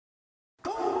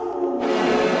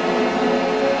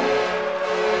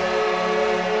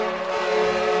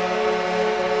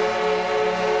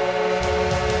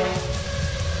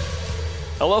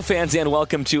Hello, fans, and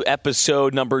welcome to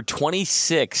episode number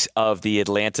 26 of the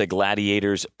Atlanta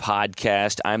Gladiators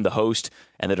podcast. I'm the host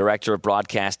and the director of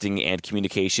broadcasting and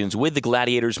communications with the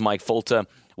Gladiators, Mike Folta.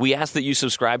 We ask that you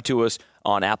subscribe to us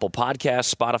on Apple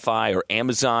Podcasts, Spotify, or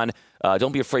Amazon.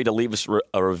 Don't be afraid to leave us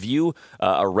a review,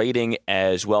 a rating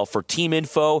as well. For team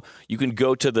info, you can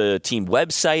go to the team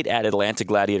website at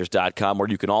atlantagladiators.com, or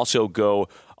you can also go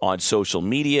on social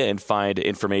media and find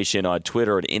information on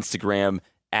Twitter and Instagram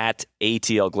at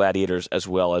ATL Gladiators, as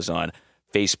well as on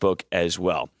Facebook as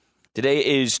well. Today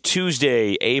is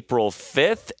Tuesday, April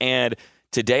 5th, and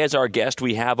today as our guest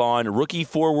we have on rookie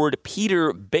forward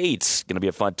Peter Bates. Going to be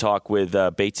a fun talk with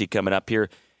Batesy coming up here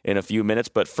in a few minutes,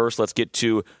 but first let's get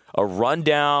to a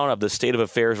rundown of the state of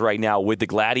affairs right now with the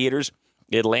Gladiators.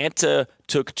 Atlanta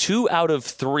took 2 out of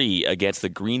 3 against the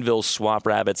Greenville Swamp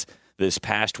Rabbits this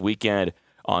past weekend.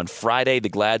 On Friday, the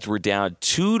Glads were down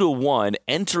 2-1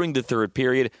 entering the third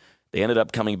period. They ended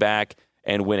up coming back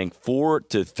and winning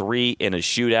 4-3 in a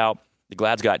shootout. The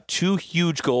Glads got 2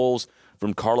 huge goals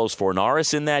from Carlos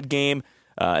Fornaris in that game.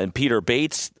 And Peter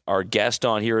Bates, our guest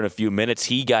on here in a few minutes,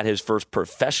 he got his first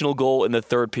professional goal in the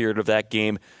third period of that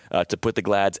game to put the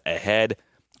Glads ahead.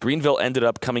 Greenville ended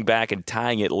up coming back and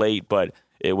tying it late, but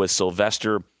it was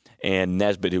Sylvester and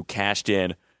Nesbitt who cashed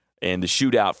in the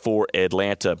shootout for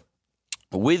Atlanta.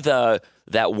 With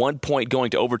that 1 point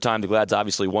going to overtime, the Glads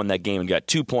obviously won that game and got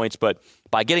 2 points. But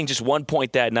by getting just 1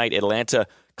 point that night, Atlanta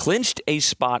clinched a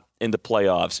spot in the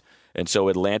playoffs. And so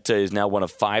Atlanta is now one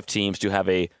of 5 teams to have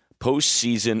a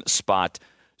postseason spot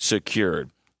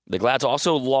secured. The Glads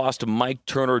also lost Mike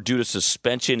Turner due to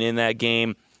suspension in that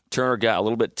game. Turner got a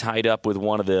little bit tied up with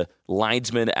one of the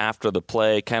linesmen after the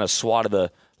play, kind of swatted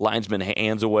the linesman's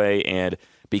hands away. And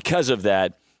because of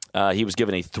that, he was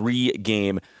given a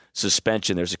 3-game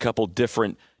suspension. There's a couple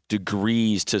different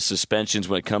degrees to suspensions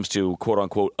when it comes to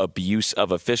quote-unquote abuse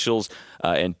of officials,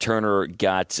 and Turner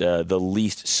got the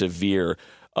least severe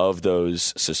of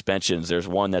those suspensions. There's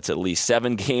one that's at least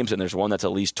 7 games, and there's one that's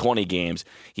at least 20 games.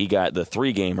 He got the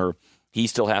 3-gamer. He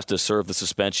still has to serve the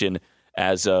suspension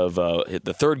as of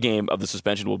the third game of the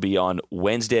suspension will be on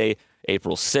Wednesday,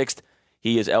 April 6th.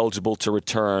 He is eligible to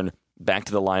return back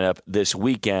to the lineup this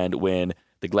weekend when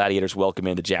the Gladiators welcome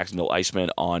in the Jacksonville Icemen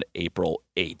on April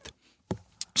 8th.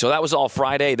 So that was all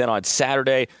Friday. Then on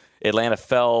Saturday, Atlanta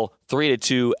fell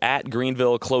 3-2 at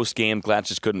Greenville. Close game. Glads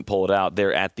just couldn't pull it out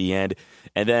there at the end.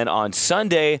 And then on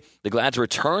Sunday, the Glads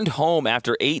returned home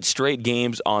after 8 straight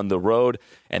games on the road,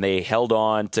 and they held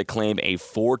on to claim a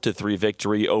 4-3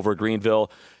 victory over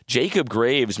Greenville. Jacob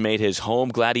Graves made his home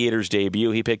Gladiators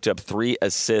debut. He picked up 3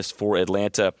 assists for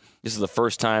Atlanta. This is the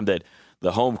first time that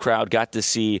the home crowd got to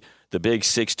see the big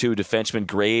 6'2 defenseman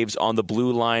Graves on the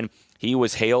blue line. He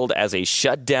was hailed as a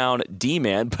shutdown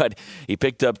D-man, but he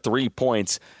picked up 3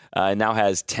 points and now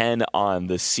has 10 on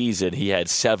the season. He had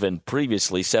 7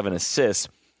 previously, 7 assists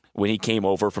when he came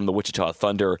over from the Wichita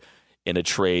Thunder in a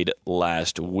trade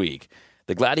last week.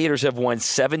 The Gladiators have won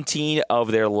 17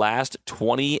 of their last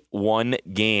 21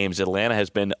 games. Atlanta has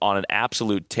been on an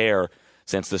absolute tear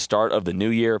since the start of the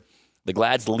new year. The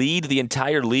Glads lead the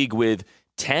entire league with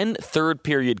 10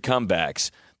 third-period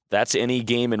comebacks. That's any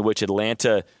game in which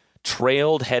Atlanta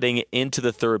trailed heading into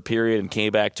the third period and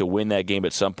came back to win that game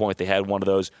at some point. They had one of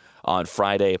those on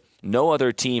Friday. No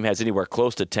other team has anywhere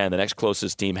close to 10. The next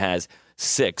closest team has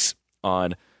 6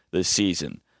 on the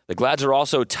season. The Glads are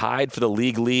also tied for the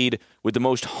league lead with the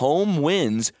most home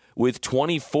wins with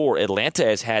 24. Atlanta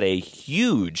has had a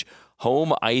huge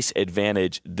home ice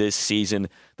advantage this season.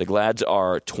 The Glads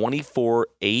are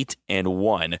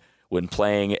 24-8-1 when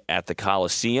playing at the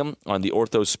Coliseum on the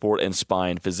Ortho Sport and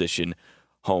Spine Physician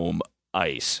home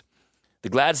ice. The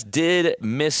Glads did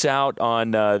miss out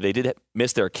on, they did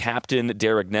miss their captain,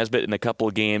 Derek Nesbitt, in a couple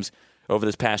of games over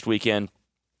this past weekend.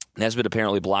 Nesbitt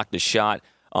apparently blocked a shot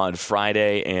on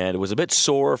Friday and was a bit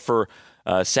sore for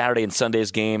Saturday and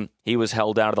Sunday's game. He was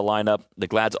held out of the lineup. The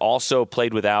Glads also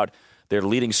played without their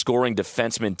leading scoring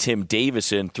defenseman, Tim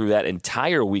Davison, through that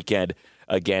entire weekend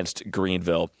against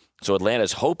Greenville. So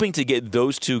Atlanta's hoping to get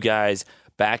those 2 guys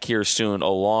back here soon,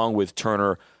 along with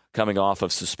Turner coming off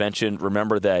of suspension.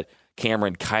 Remember that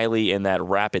Cameron Kiley in that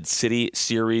Rapid City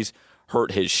series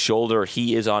hurt his shoulder.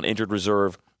 He is on injured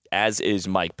reserve, as is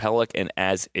Mike Pellick and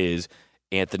as is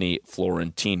Anthony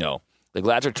Florentino. The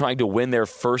Glads are trying to win their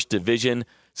first division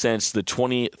since the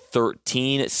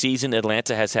 2013 season.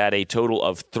 Atlanta has had a total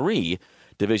of 3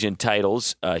 division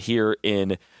titles here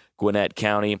in Gwinnett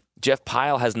County. Jeff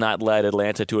Pyle has not led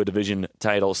Atlanta to a division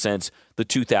title since the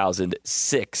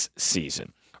 2006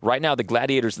 season. Right now, the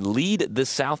Gladiators lead the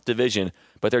South Division,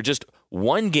 but they're just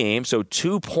 1 game, so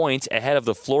 2 points ahead of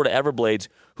the Florida Everblades,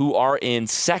 who are in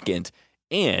second.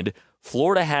 And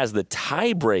Florida has the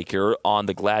tiebreaker on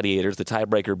the Gladiators, the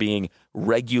tiebreaker being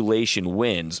regulation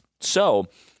wins. So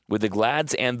with the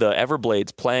Glads and the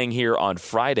Everblades playing here on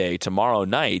Friday, tomorrow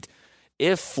night,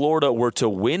 if Florida were to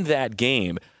win that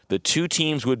game, the two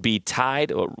teams would be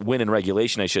tied, or win in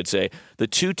regulation, I should say. The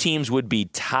two teams would be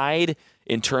tied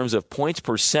in terms of points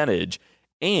percentage,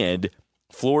 and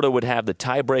Florida would have the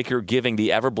tiebreaker, giving the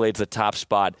Everblades the top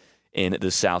spot in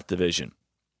the South Division.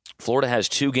 Florida has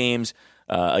 2 games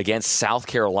against South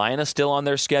Carolina still on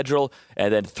their schedule,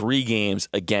 and then 3 games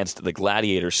against the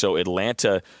Gladiators. So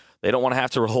Atlanta, they don't want to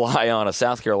have to rely on a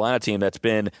South Carolina team that's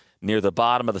been near the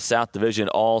bottom of the South Division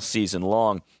all season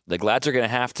long. The Glads are going to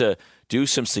have to do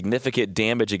some significant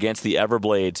damage against the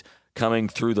Everblades coming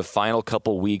through the final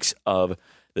couple weeks of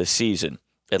the season.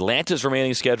 Atlanta's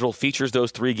remaining schedule features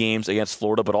those 3 games against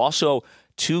Florida, but also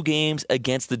 2 games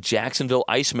against the Jacksonville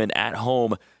Icemen at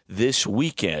home this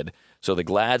weekend. So the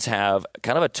Glads have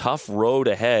kind of a tough road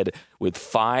ahead with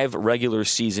 5 regular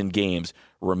season games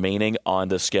remaining on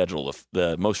the schedule.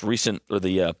 The most recent, or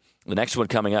the next one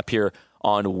coming up here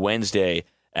on Wednesday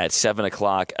at 7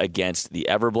 o'clock against the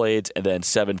Everblades, and then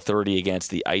 7:30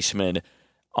 against the Icemen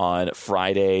on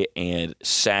Friday and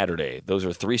Saturday. Those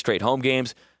are 3 straight home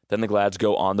games. Then the Glads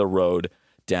go on the road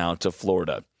down to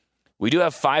Florida. We do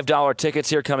have $5 tickets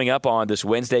here coming up on this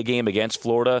Wednesday game against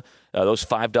Florida. Those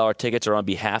 $5 tickets are on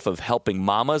behalf of Helping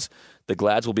Mamas. The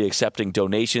Glads will be accepting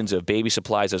donations of baby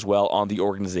supplies as well on the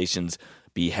organization's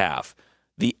behalf.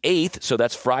 The 8th, so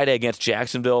that's Friday against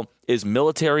Jacksonville, is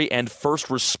Military and First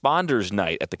Responders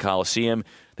Night at the Coliseum.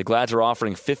 The Glads are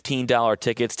offering $15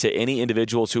 tickets to any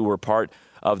individuals who were part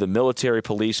of the military,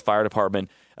 police, fire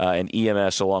department, and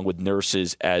EMS, along with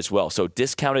nurses as well. So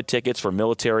discounted tickets for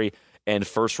military and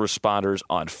first responders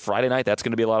on Friday night. That's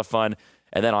going to be a lot of fun.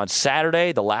 And then on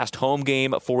Saturday, the last home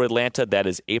game for Atlanta, that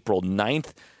is April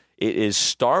 9th. It is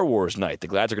Star Wars night. The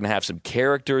Glads are going to have some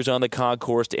characters on the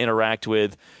concourse to interact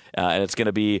with, and it's going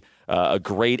to be a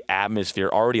great atmosphere.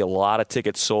 Already a lot of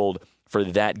tickets sold for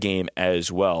that game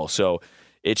as well. So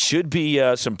it should be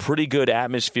some pretty good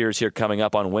atmospheres here coming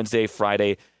up on Wednesday,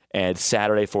 Friday, and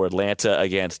Saturday for Atlanta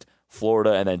against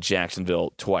Florida, and then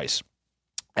Jacksonville twice.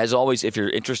 As always, if you're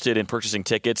interested in purchasing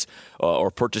tickets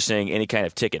or purchasing any kind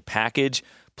of ticket package,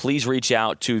 please reach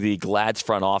out to the Glads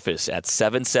front office at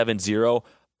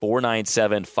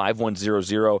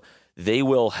 770-497-5100. They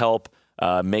will help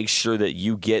make sure that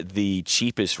you get the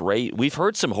cheapest rate. We've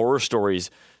heard some horror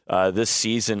stories this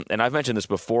season, and I've mentioned this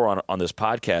before on this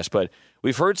podcast, but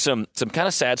we've heard some kind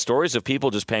of sad stories of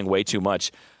people just paying way too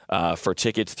much for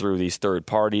tickets through these third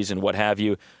parties and what have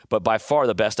you. But by far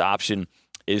the best option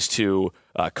is to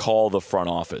call the front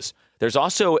office. There's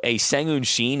also a Sang-Hoon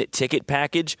Sheen ticket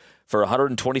package. For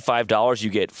 $125, you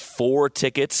get 4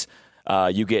 tickets.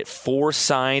 You get 4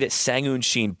 signed Sang-Hoon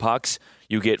Sheen pucks.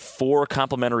 You get 4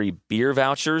 complimentary beer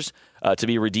vouchers to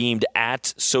be redeemed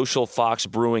at Social Fox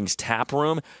Brewing's tap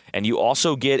room. And you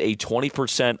also get a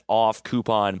 20% off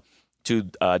coupon to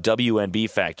WNB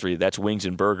Factory. That's Wings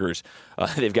and Burgers.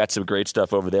 They've got some great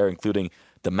stuff over there, including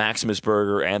the Maximus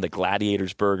Burger and the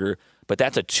Gladiators Burger. But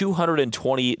that's a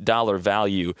 $220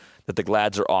 value that the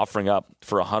Glads are offering up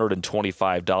for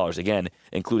 $125. Again,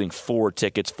 including 4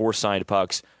 tickets, 4 signed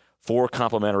pucks, 4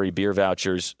 complimentary beer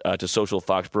vouchers to Social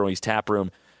Fox Brewing's tap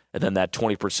room, and then that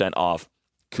 20% off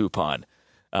coupon.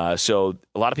 So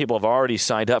a lot of people have already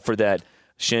signed up for that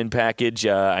Shin package.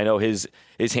 I know his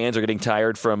hands are getting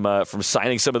tired from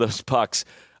signing some of those pucks,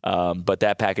 but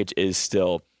that package is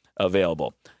still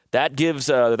available.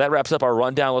 That wraps up our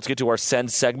rundown. Let's get to our Send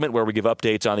segment, where we give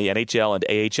updates on the NHL and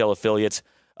AHL affiliates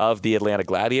of the Atlanta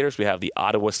Gladiators. We have the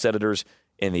Ottawa Senators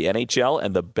in the NHL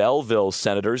and the Belleville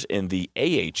Senators in the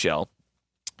AHL.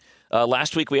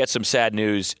 Last week we had some sad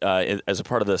news as a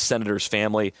part of the Senators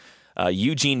family.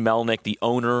 Eugene Melnick, the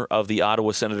owner of the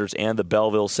Ottawa Senators and the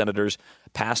Belleville Senators,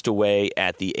 passed away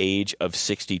at the age of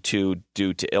 62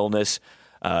 due to illness.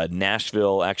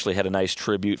 Nashville actually had a nice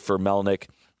tribute for Melnick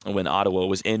when Ottawa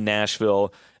was in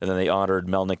Nashville, and then they honored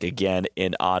Melnick again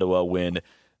in Ottawa when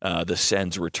the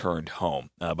Sens returned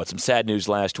home. But some sad news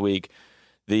last week.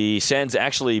 The Sens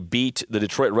actually beat the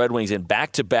Detroit Red Wings in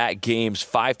back-to-back games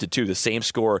 5-2, the same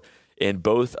score in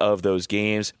both of those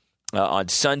games. On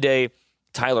Sunday,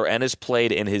 Tyler Ennis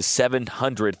played in his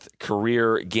 700th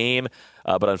career game,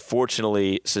 but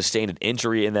unfortunately sustained an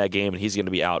injury in that game, and he's going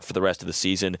to be out for the rest of the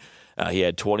season. He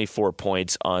had 24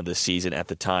 points on the season at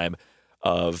the time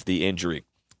of the injury.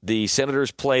 The Senators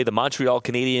play the Montreal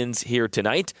Canadiens here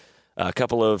tonight, a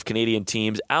couple of Canadian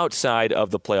teams outside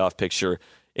of the playoff picture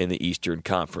in the Eastern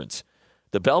Conference.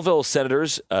 The Belleville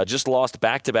Senators just lost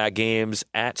back-to-back games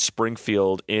at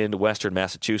Springfield in Western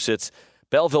Massachusetts.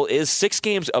 Belleville is 6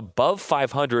 games above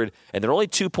 500, and they're only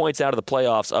 2 points out of the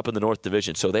playoffs up in the North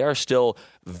Division, so they are still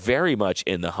very much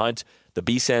in the hunt. The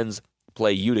B-Sens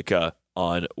play Utica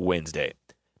on Wednesday.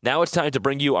 Now it's time to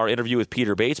bring you our interview with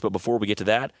Peter Bates, but before we get to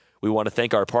that, we want to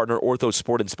thank our partner, Ortho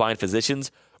Sport and Spine Physicians.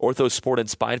 Ortho Sport and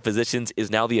Spine Physicians is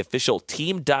now the official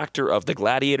team doctor of the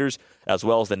Gladiators, as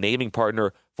well as the naming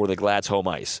partner for the Glad's home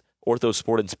ice. Ortho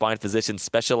Sport and Spine Physicians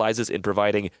specializes in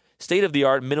providing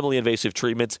state-of-the-art, minimally invasive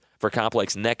treatments for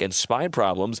complex neck and spine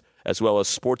problems, as well as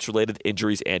sports-related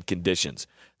injuries and conditions.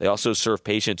 They also serve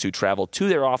patients who travel to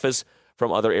their office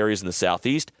from other areas in the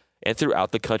Southeast and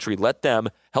throughout the country. Let them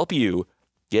help you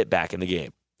get back in the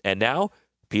game. And now,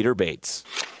 Peter Bates.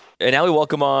 And now we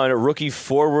welcome on rookie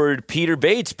forward Peter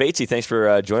Bates. Batesy, thanks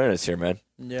for joining us here, man.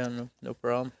 Yeah, no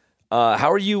problem.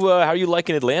 How are you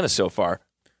liking Atlanta so far?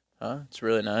 It's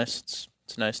really nice.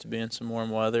 It's nice to be in some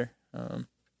warm weather.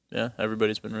 Yeah,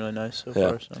 everybody's been really nice so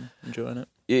far, so I'm enjoying it.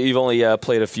 You've only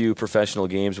played a few professional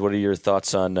games. What are your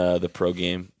thoughts on the pro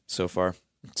game so far?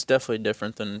 It's definitely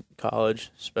different than college,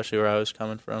 especially where I was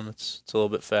coming from. It's a little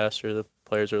bit faster. The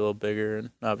players are a little bigger, and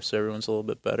obviously everyone's a little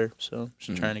bit better. So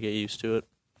just trying to get used to it.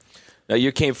 Now,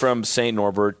 you came from St.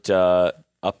 Norbert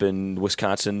up in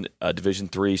Wisconsin, Division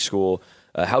III school.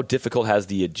 How difficult has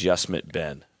the adjustment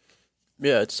been?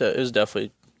 Yeah,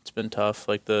 it's been tough.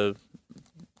 Like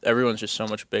everyone's just so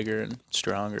much bigger and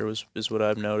stronger is what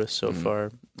I've noticed so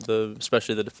far.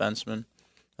 Especially the defensemen,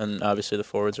 and obviously the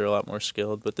forwards are a lot more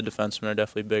skilled, but the defensemen are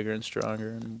definitely bigger and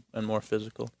stronger and more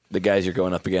physical. The guys you're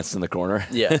going up against in the corner?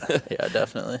 Yeah,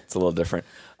 definitely. It's a little different.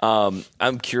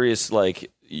 I'm curious, like,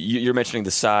 you're mentioning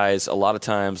the size. A lot of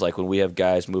times, like when we have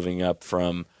guys moving up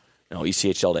from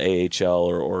ECHL to AHL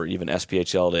or even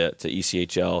SPHL to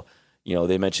ECHL,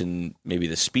 they mention maybe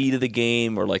the speed of the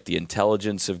game or like the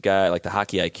intelligence of guys, like the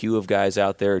hockey IQ of guys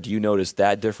out there. Do you notice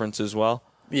that difference as well?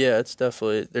 Yeah, it's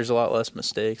definitely, there's a lot less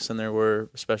mistakes than there were,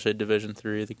 especially at Division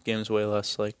III. The game's way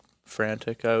less like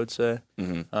frantic, I would say.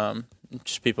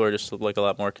 Just people are just like a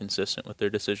lot more consistent with their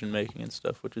decision making and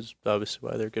stuff, which is obviously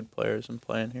why they're good players and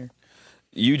playing here.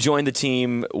 You joined the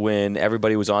team when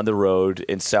everybody was on the road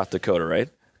in South Dakota, right?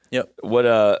 Yep.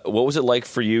 What was it like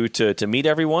for you to meet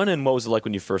everyone, and what was it like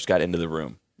when you first got into the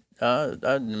room? I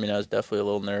was definitely a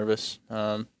little nervous.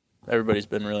 Everybody's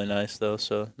been really nice, though,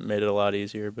 so it made it a lot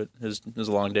easier. But it was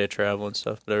a long day of travel and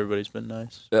stuff, but everybody's been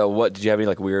nice. What did you have any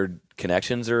like weird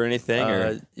connections or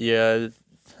anything? Yeah,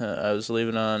 I was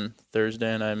leaving on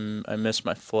Thursday, and I missed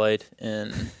my flight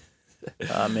in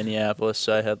Minneapolis,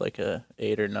 so I had like a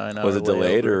 8 or 9 hour. Was it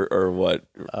delayed or what?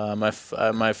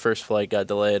 My first flight got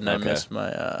delayed, and I missed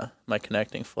my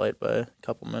connecting flight by a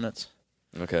couple minutes.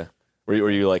 Okay.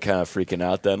 Were you like kind of freaking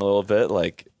out then a little bit,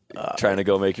 like trying to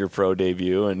go make your pro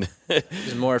debut? And it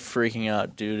was more freaking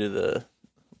out due to the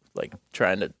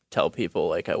trying to tell people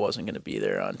like I wasn't going to be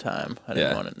there on time. I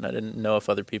didn't know if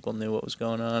other people knew what was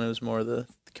going on. It was more the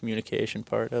communication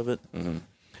part of it. Mm-hmm.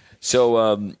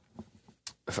 So.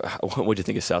 What would you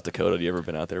think of South Dakota? Have you ever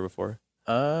been out there before?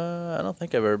 I don't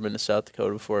think I've ever been to South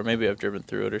Dakota before. Maybe I've driven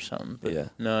through it or something. But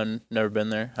no, never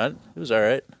been there. It was all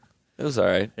right. It was all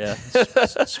right. Yeah,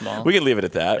 it's small. We can leave it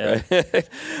at that,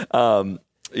 right?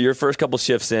 Your first couple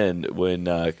shifts in, when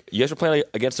you guys were playing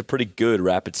against a pretty good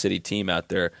Rapid City team out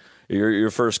there,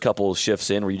 your first couple shifts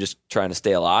in, were you just trying to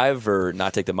stay alive or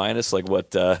not take the minus? Like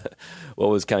what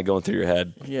was kind of going through your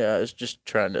head? Yeah, I was just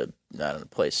trying to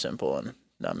play simple and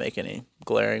not make any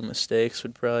glaring mistakes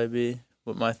would probably be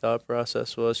what my thought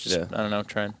process was. Just I don't know,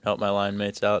 try and help my line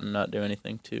mates out and not do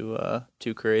anything too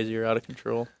crazy or out of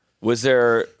control. Was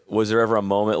there ever a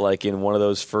moment like in one of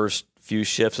those first few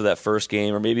shifts of that first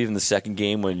game, or maybe even the second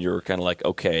game, when you're kind of like,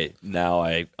 okay, now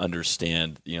I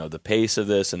understand, the pace of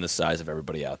this and the size of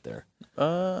everybody out there?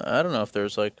 I don't know if there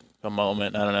was like a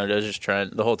moment. I don't know. I was just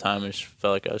trying the whole time. I just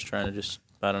felt like I was trying to just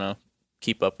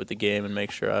keep up with the game and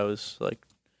make sure I was like.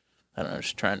 I don't know,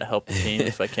 just trying to help the team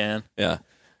if I can. Yeah.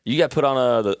 You got put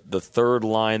on the third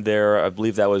line there. I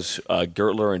believe that was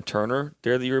Gertler and Turner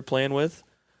there that you were playing with.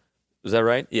 Is that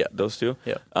right? Yeah. Those two?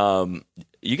 Yeah.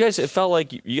 You guys, it felt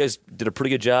like you guys did a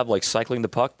pretty good job like cycling the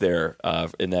puck there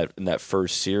in that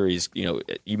first series.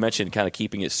 You mentioned kind of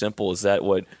keeping it simple. Is that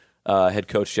what head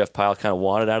coach Jeff Pyle kind of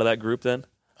wanted out of that group then?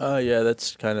 Yeah, that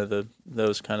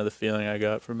was kind of the feeling I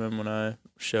got from him when I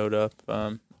showed up.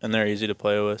 And they're easy to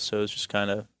play with, so it was just kind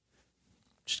of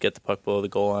just get the puck below the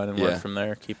goal line and work from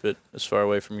there. Keep it as far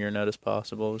away from your net as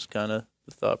possible was kind of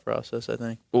the thought process, I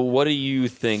think. Well, what do you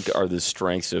think are the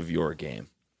strengths of your game?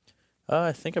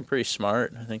 I think I'm pretty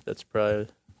smart. I think that's probably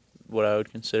what I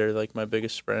would consider like my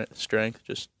biggest strength.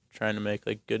 Just trying to make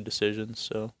like good decisions.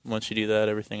 So once you do that,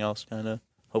 everything else kind of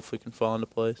hopefully can fall into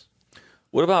place.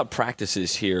 What about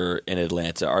practices here in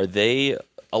Atlanta? Are they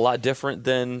a lot different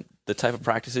than the type of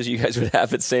practices you guys would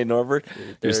have at St. Norbert?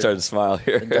 You're starting to smile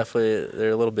here.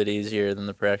 They're a little bit easier than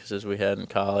the practices we had in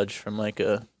college from like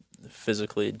a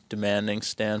physically demanding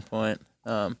standpoint.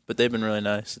 But they've been really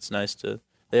nice. It's nice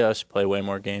they also play way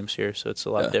more games here, so it's a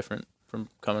lot different from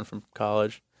coming from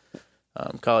college.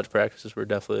 College practices were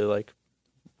definitely like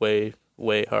way,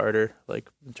 way harder, like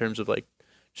in terms of like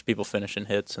just people finishing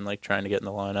hits and like trying to get in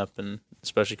the lineup, and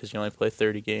especially because you only play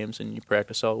 30 games and you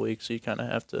practice all week, so you kind of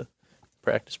have to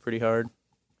practice pretty hard.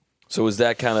 So was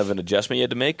that kind of an adjustment you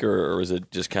had to make, or was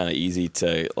it just kind of easy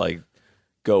to like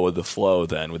go with the flow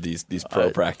then with these pro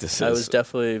practices? I was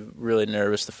definitely really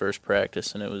nervous the first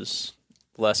practice, and it was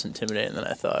less intimidating than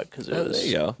I thought because there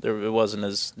you go. It wasn't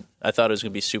as I thought it was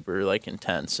gonna be super like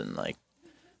intense and like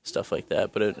stuff like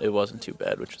that, but it wasn't too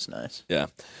bad, which was nice. Yeah.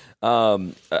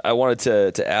 I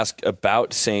wanted to ask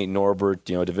about St. Norbert,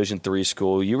 Division III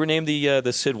school. You were named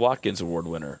the Sid Watkins Award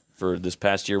winner for this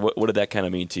past year. What did that kind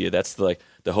of mean to you? That's the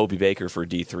Hobie Baker for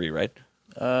D3, right?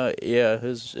 Yeah, it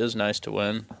was nice to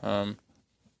win.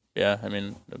 Yeah, I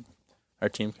mean, our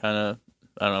team kind of,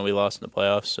 I don't know, we lost in the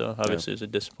playoffs, so obviously it was a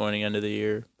disappointing end of the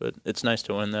year, but it's nice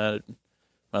to win that.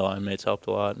 My line mates helped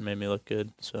a lot and made me look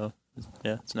good, so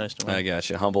yeah, it's nice to win. I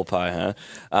gotcha. Humble pie,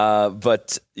 huh?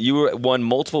 But you won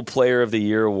multiple Player of the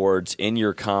Year awards in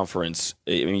your conference.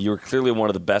 I mean, you were clearly one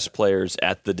of the best players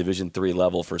at the Division III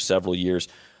level for several years.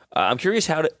 I'm curious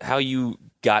how you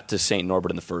got to St.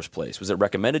 Norbert in the first place. Was it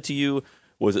recommended to you?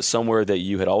 Was it somewhere that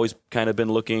you had always kind of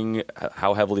been looking?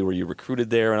 How heavily were you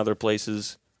recruited there and other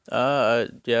places? I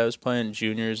was playing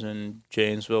juniors in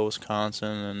Janesville, Wisconsin,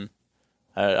 and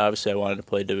obviously I wanted to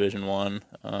play Division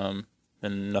I,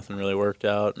 and nothing really worked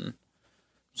out. And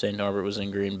St. Norbert was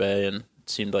in Green Bay, and it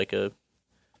seemed like it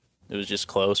was just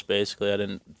close, basically. I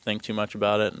didn't think too much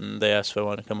about it, and they asked if I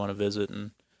wanted to come on a visit, and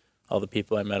all the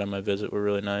people I met on my visit were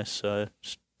really nice, so it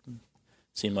just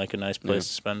seemed like a nice place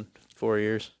to spend 4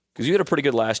 years. Because you had a pretty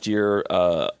good last year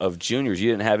of juniors.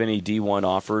 You didn't have any D1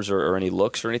 offers or any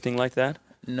looks or anything like that?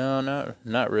 No,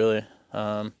 not really.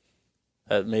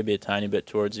 Maybe a tiny bit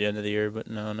towards the end of the year, but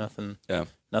no, nothing. Yeah.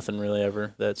 Nothing really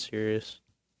ever that serious.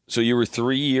 So you were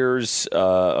 3 years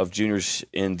of juniors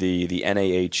in the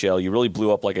NAHL. You really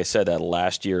blew up, like I said, that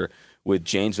last year with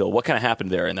Janesville. What kind of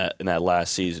happened there in that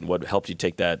last season? What helped you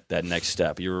take that next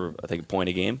step? You were, I think, a point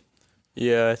a game?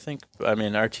 Yeah,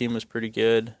 our team was pretty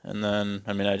good, and then,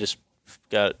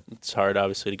 it's hard,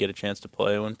 obviously, to get a chance to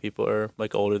play when people are,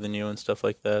 like, older than you and stuff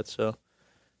like that, so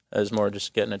it was more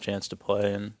just getting a chance to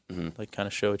play and, like, kind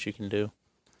of show what you can do.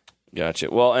 Gotcha.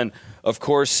 Well, and, of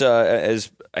course, as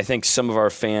I think some of our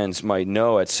fans might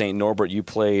know, at St. Norbert, you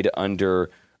played under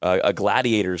a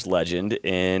Gladiators legend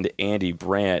and Andy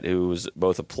Brandt, who was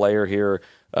both a player here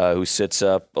who sits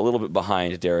up a little bit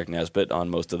behind Derek Nesbitt on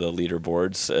most of the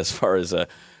leaderboards as far as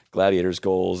Gladiators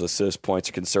goals, assists, points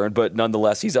are concerned. But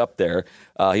nonetheless, he's up there.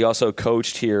 He also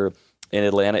coached here in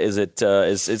Atlanta. Is it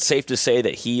safe to say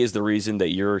that he is the reason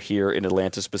that you're here in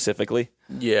Atlanta specifically?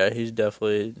 Yeah, he's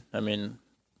definitely,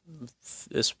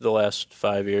 the last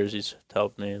 5 years he's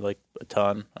helped me like a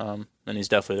ton, and he's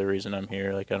definitely the reason I'm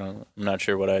here. Like I'm not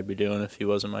sure what I'd be doing if he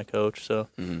wasn't my coach. So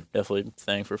definitely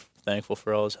thankful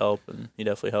for all his help, and he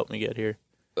definitely helped me get here.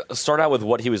 Start out with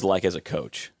what he was like as a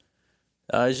coach.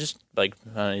 He's just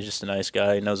he's just a nice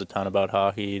guy. He knows a ton about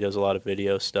hockey. He does a lot of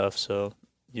video stuff, so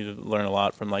you learn a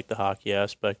lot from like the hockey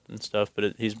aspect and stuff.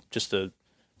 But he's just a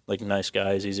nice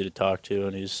guy. He's easy to talk to,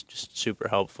 and he's just super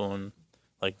helpful, and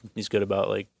he's good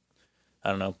about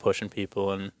pushing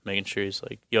people and making sure he's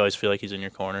you always feel like he's in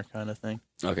your corner kind of thing.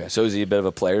 Okay, so is he a bit of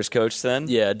a player's coach then?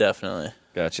 Yeah, definitely.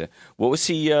 Gotcha. What was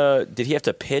he, did he have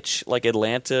to pitch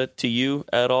Atlanta to you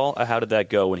at all? How did that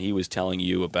go when he was telling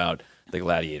you about the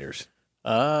Gladiators?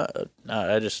 No,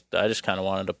 I just kind of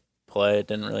wanted to play. It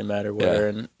didn't really matter where,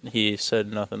 and he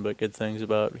said nothing but good things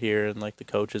about here and the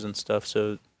coaches and stuff,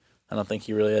 so I don't think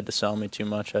he really had to sell me too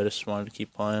much. I just wanted to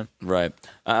keep playing. Right.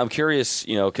 I'm curious,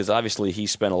 because obviously he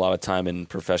spent a lot of time in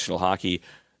professional hockey.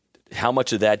 How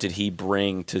much of that did he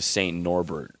bring to St.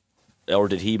 Norbert? Or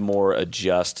did he more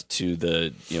adjust to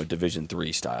the Division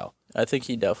III style? I think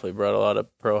he definitely brought a lot of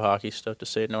pro hockey stuff to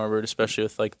St. Norbert, especially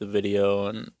with the video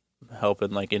and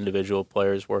helping individual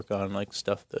players work on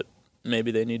stuff that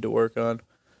maybe they need to work on.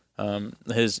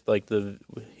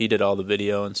 He did all the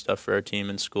video and stuff for our team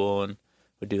in school, and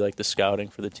would do the scouting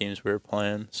for the teams we were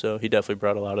playing. So he definitely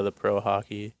brought a lot of the pro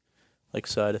hockey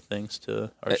side of things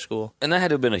to our school. And that had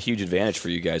to have been a huge advantage for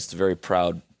you guys. It's a very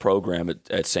proud program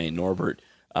at St. Norbert.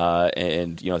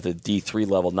 And at the D3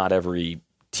 level, not every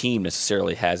team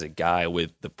necessarily has a guy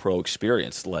with the pro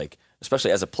experience, like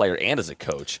especially as a player and as a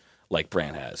coach, like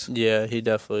Brandt has. Yeah, he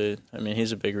definitely. I mean,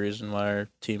 he's a big reason why our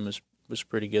team was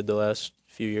pretty good the last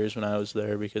few years when I was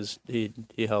there, because he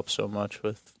helps so much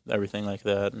with everything like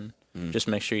that, and just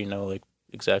make sure you know like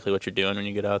exactly what you're doing when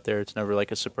you get out there. It's never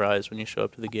like a surprise when you show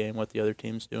up to the game what the other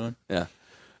team's doing. Yeah.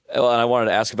 Well, and I wanted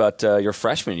to ask about your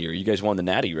freshman year. You guys won the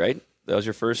Natty, right? That was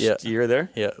your first year there?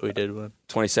 Yeah, we did win.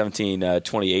 2017,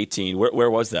 2018. Where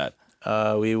was that?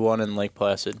 We won in Lake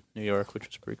Placid, New York, which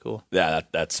was pretty cool. Yeah,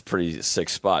 that's a pretty sick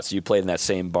spot. So you played in that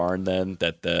same barn then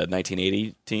that the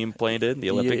 1980 team played in, the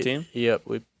Olympic team? Yep,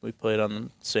 we played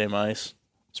on the same ice.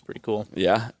 It's pretty cool.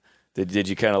 Yeah? Did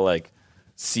you kind of like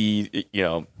see,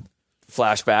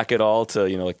 flashback at all to,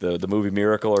 like the movie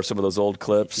Miracle or some of those old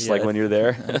clips, like when you're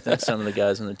there? I think some of the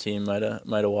guys on the team might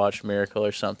have watched Miracle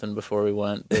or something before we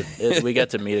went. But we got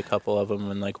to meet a couple of them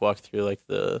and like walk through like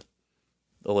the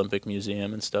Olympic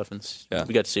Museum and stuff, and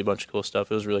we got to see a bunch of cool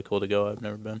stuff. It was really cool to go. I've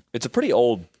never been. It's a pretty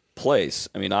old place.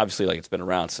 I mean, obviously, like it's been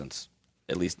around since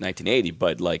at least 1980,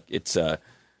 but like it's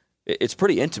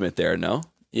pretty intimate there. No?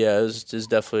 Yeah, it was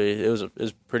definitely it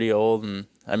was pretty old, and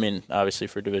I mean, obviously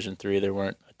for Division III, there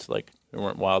weren't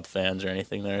Wild fans or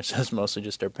anything there, so it was mostly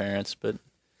just our parents. But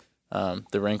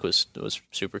the rink was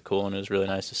super cool, and it was really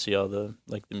nice to see all the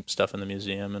stuff in the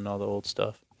museum and all the old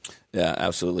stuff. Yeah,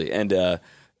 absolutely. And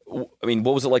I mean,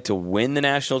 what was it like to win the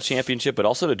national championship, but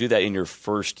also to do that in your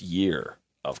first year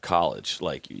of college?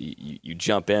 Like you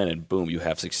jump in and boom, you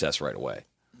have success right away.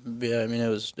 Yeah, I mean, it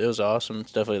was awesome.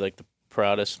 It's definitely like the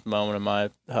proudest moment of my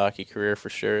hockey career for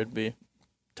sure. It'd be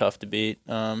tough to beat.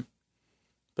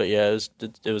 But yeah,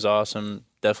 it was awesome.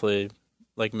 Definitely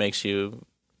like makes you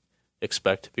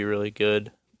expect to be really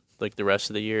good like the rest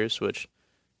of the years, which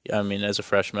I mean, as a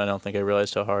freshman, I don't think I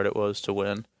realized how hard it was to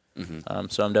win. Mm-hmm.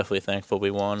 So I'm definitely thankful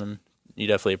we won, and you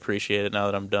definitely appreciate it now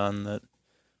that I'm done. That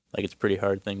like it's a pretty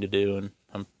hard thing to do, and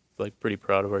I'm like pretty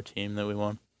proud of our team that we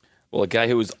won. Well, a guy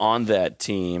who was on that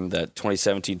team, that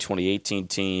 2017-2018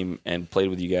 team, and played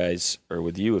with you guys or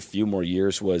with you a few more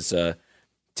years was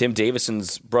Tim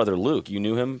Davison's brother Luke. You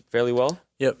knew him fairly well?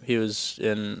 Yep, I was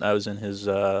in his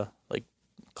like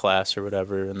class or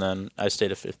whatever, and then I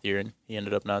stayed a fifth year, and he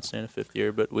ended up not staying a fifth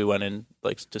year, but we went in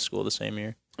like to school the same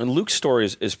year. And Luke's story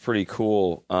is pretty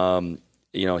cool. Were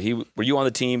you on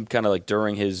the team kind of like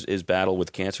during his battle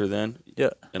with cancer then? Yeah.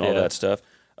 And all that stuff.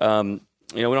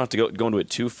 We don't have to go into it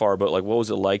too far, but like what was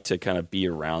it like to kind of be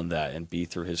around that and be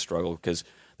through his struggle? Because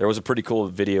there was a pretty cool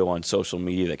video on social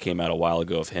media that came out a while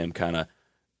ago of him kind of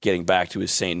getting back to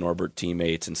his St. Norbert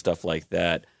teammates and stuff like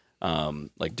that,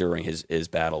 like during his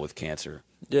battle with cancer.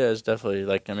 Yeah, it's definitely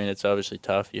like, I mean, it's obviously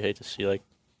tough. You hate to see like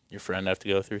your friend have to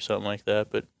go through something like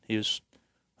that, but he was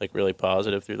like really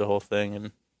positive through the whole thing,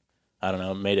 and I don't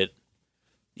know, made it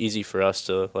easy for us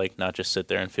to like not just sit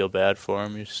there and feel bad for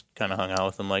him. You just kind of hung out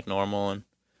with him like normal, and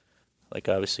like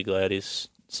obviously glad he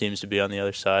seems to be on the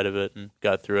other side of it and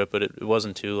got through it, but it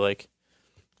wasn't too like,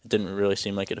 it didn't really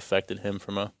seem like it affected him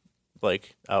from a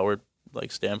like outward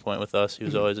like standpoint with us. He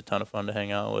was always a ton of fun to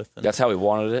hang out with. And that's how he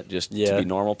wanted it, just to be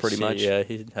normal pretty much? Yeah,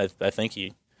 I think he,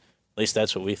 at least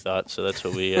that's what we thought, so that's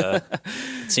what we, it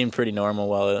seemed pretty normal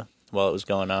while it was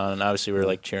going on, and obviously we were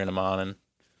like cheering him on and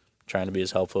trying to be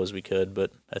as helpful as we could,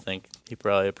 but I think he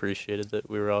probably appreciated that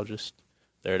we were all just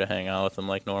there to hang out with him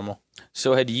like normal.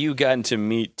 So had you gotten to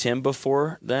meet Tim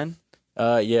before then?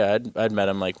 Yeah, I'd met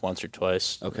him like once or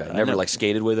twice. Okay, never like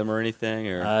skated with him or anything?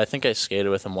 Or I think I skated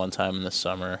with him one time in the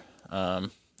summer.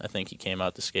 I think he came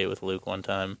out to skate with Luke one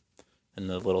time in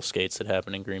the little skates that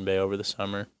happened in Green Bay over the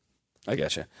summer. I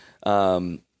gotcha.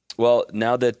 Well,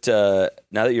 now that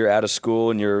you're out of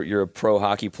school and you're a pro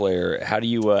hockey player, how do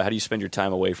you spend your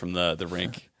time away from the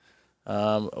rink?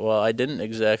 Well, I didn't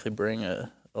exactly bring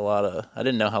a lot of. I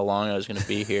didn't know how long I was going to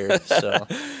be here, so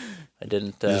I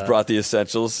didn't. You just brought the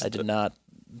essentials. I did not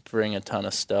bring a ton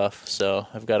of stuff, so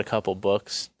I've got a couple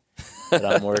books that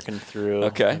I'm working through.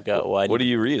 Okay. I've got what do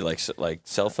you read? Like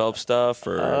self-help stuff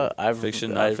or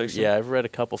fiction, nonfiction? Yeah, I've read a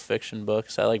couple fiction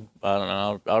books. I don't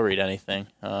know. I'll read anything.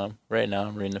 Right now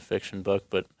I'm reading a fiction book,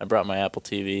 but I brought my Apple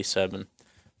TV, so I've been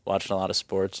watching a lot of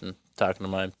sports and talking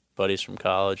to my buddies from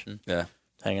college and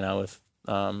hanging out with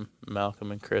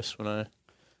Malcolm and Chris when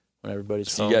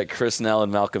everybody's home. So you got Chris Nell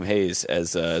and Malcolm Hayes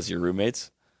as your roommates?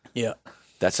 Yeah.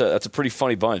 That's a pretty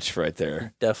funny bunch right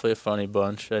there. Definitely a funny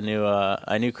bunch. I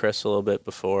knew Chris a little bit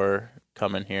before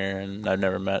coming here, and I've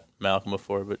never met Malcolm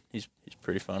before, but he's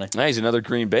pretty funny. Now he's another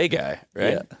Green Bay guy,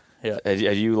 right? Yeah.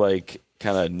 Had you like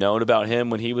kind of known about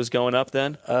him when he was going up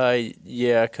then?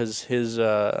 Yeah, because his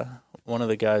one of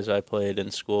the guys I played in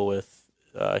school with,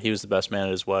 he was the best man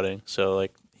at his wedding, so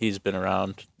like he's been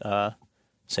around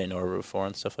St. Norbert before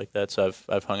and stuff like that. So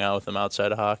I've hung out with him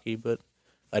outside of hockey, but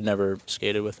I'd never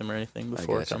skated with him or anything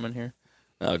before coming here.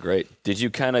 Oh, great. Did you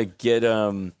kind of get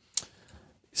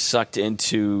sucked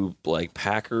into like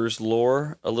Packers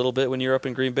lore a little bit when you're up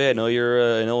in Green Bay? I know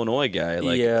you're an Illinois guy.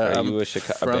 Like, yeah, are you a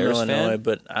from Bears Illinois, fan?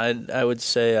 but I would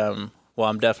say I'm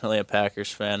definitely a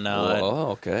Packers fan now.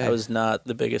 Okay. I was not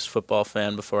the biggest football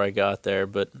fan before I got there,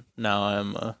 but now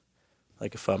I'm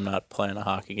like if I'm not playing a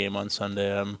hockey game on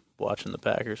Sunday, I'm watching the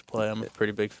Packers play. I'm a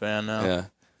pretty big fan now. Yeah.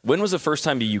 When was the first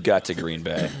time you got to Green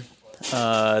Bay?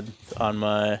 I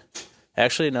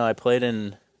played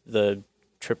in the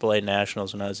AAA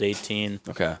Nationals when I was 18.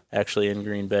 Okay. Actually in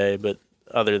Green Bay, but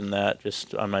other than that,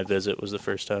 just on my visit was the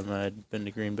first time I'd been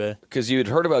to Green Bay. Because you had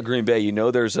heard about Green Bay,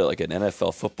 there's like an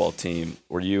NFL football team.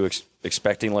 Were you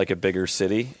expecting like a bigger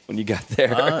city when you got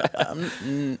there? I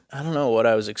don't know what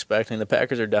I was expecting. The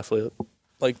Packers are definitely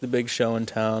like the big show in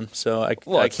town, so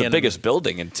it's the biggest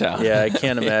building in town. Yeah, I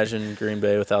can't imagine Green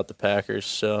Bay without the Packers.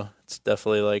 So it's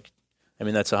definitely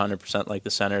that's 100% like the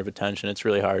center of attention. It's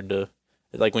really hard to.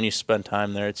 Like when you spend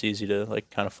time there, it's easy to like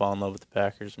kind of fall in love with the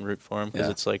Packers and root for them because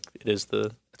it's like it's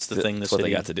the thing the city what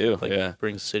they got to do. Like,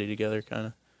 brings the city together, kind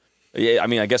of. Yeah, I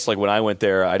mean, I guess like when I went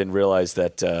there, I didn't realize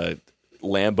that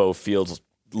Lambeau Field's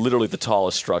literally the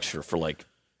tallest structure for like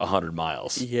 100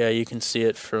 miles. Yeah, you can see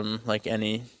it from like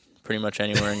pretty much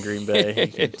anywhere in Green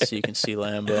Bay. You can see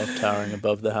Lambeau towering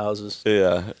above the houses.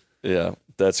 Yeah,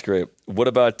 that's great. What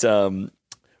about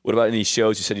any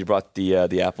shows? You said you brought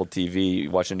the Apple TV.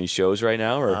 You watching any shows right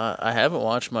now? Or I haven't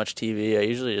watched much TV. I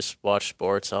usually just watch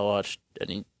sports. I'll watch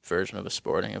any version of a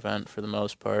sporting event for the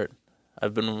most part.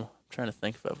 I've been trying to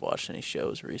think if I've watched any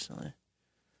shows recently.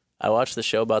 I watched the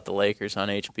show about the Lakers on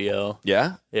HBO.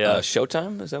 Yeah? Yeah.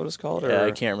 Showtime? Is that what it's called? Yeah,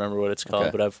 I can't remember what it's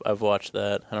called, but I've watched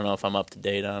that. I don't know if I'm up to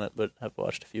date on it, but I've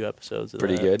watched a few episodes of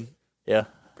Pretty that. good? Yeah.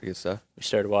 Pretty good stuff. We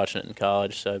started watching it in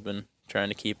college, so I've been trying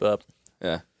to keep up.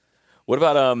 Yeah. What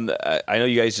about I know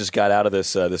you guys just got out of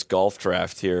this golf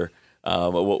draft here.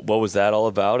 What was that all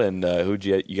about, and who'd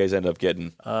you guys end up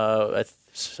getting? I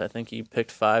think you picked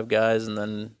 5 guys, and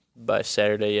then by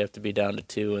Saturday you have to be down to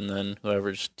 2, and then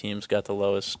whoever's team's got the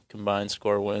lowest combined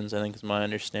score wins, I think is my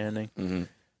understanding. Mm-hmm.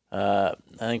 I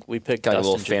think we picked kind of a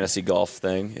little fantasy golf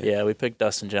thing. Yeah, we picked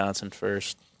Dustin Johnson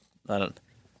first. I don't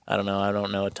know. I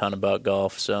don't know a ton about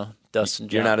golf, so Dustin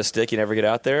Johnson. You're not a stick? You never get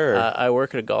out there? Or? I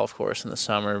work at a golf course in the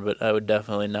summer, but I would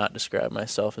definitely not describe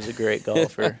myself as a great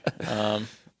golfer.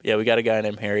 Yeah, we got a guy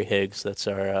named Harry Higgs. That's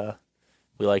our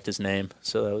we liked his name,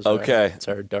 so that was okay. That's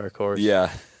our dark horse.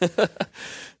 Yeah.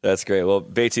 That's great. Well,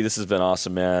 Batesy, this has been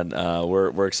awesome, man.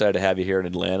 We're excited to have you here in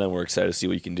Atlanta, and we're excited to see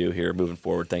what you can do here moving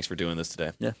forward. Thanks for doing this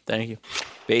today. Yeah, thank you.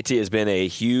 Batesy has been a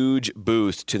huge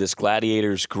boost to this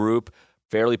Gladiators group.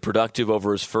 Fairly productive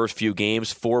over his first few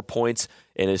games, 4 points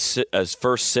in his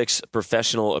first 6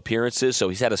 professional appearances. So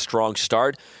he's had a strong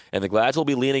start, and the Glads will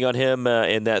be leaning on him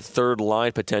in that third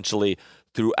line potentially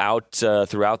throughout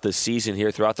the season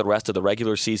here, throughout the rest of the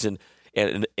regular season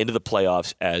and into the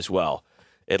playoffs as well.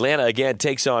 Atlanta, again,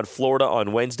 takes on Florida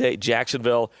on Wednesday.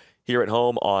 Jacksonville here at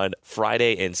home on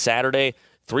Friday and Saturday.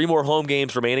 3 more home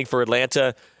games remaining for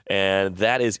Atlanta, and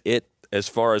that is it as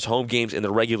far as home games in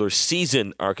the regular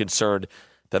season are concerned.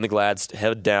 Then the Glads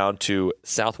head down to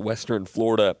southwestern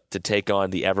Florida to take on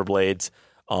the Everblades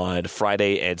on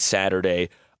Friday and Saturday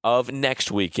of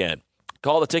next weekend.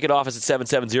 Call the ticket office at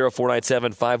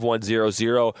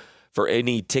 770-497-5100 for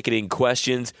any ticketing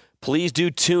questions. Please do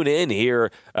tune in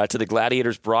here to the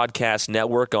Gladiators Broadcast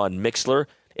Network on Mixlr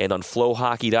and on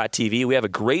flowhockey.tv. We have a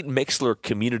great Mixlr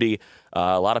community,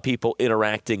 a lot of people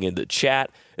interacting in the chat.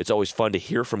 It's always fun to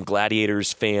hear from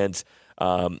Gladiators fans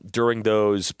during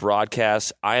those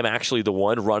broadcasts. I am actually the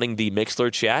one running the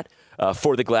Mixlr chat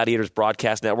for the Gladiators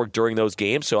Broadcast Network during those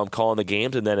games, so I'm calling the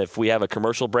games, and then if we have a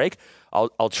commercial break,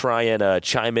 I'll try and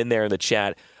chime in there in the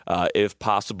chat if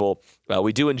possible.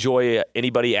 We do enjoy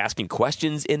anybody asking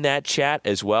questions in that chat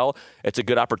as well. It's a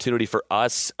good opportunity for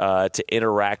us to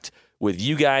interact with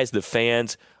you guys, the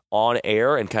fans, on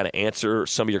air and kind of answer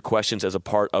some of your questions as a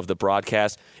part of the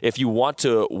broadcast. If you want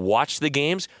to watch the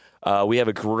games, we have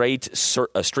a great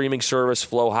streaming service,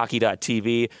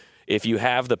 flowhockey.tv. If you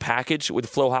have the package with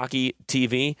Flow Hockey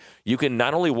TV, you can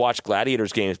not only watch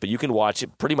Gladiators games, but you can watch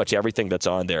pretty much everything that's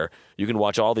on there. You can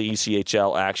watch all the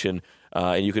ECHL action,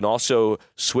 and you can also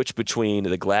switch between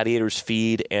the Gladiators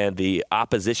feed and the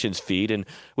opposition's feed. And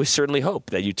we certainly hope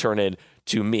that you turn in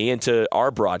to me and to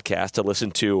our broadcast to listen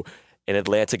to an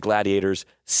Atlanta Gladiators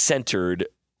centered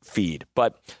feed.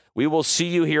 But we will see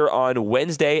you here on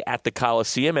Wednesday at the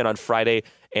Coliseum and on Friday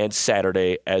and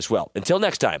Saturday as well. Until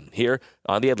next time, here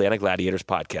on the Atlanta Gladiators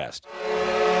podcast.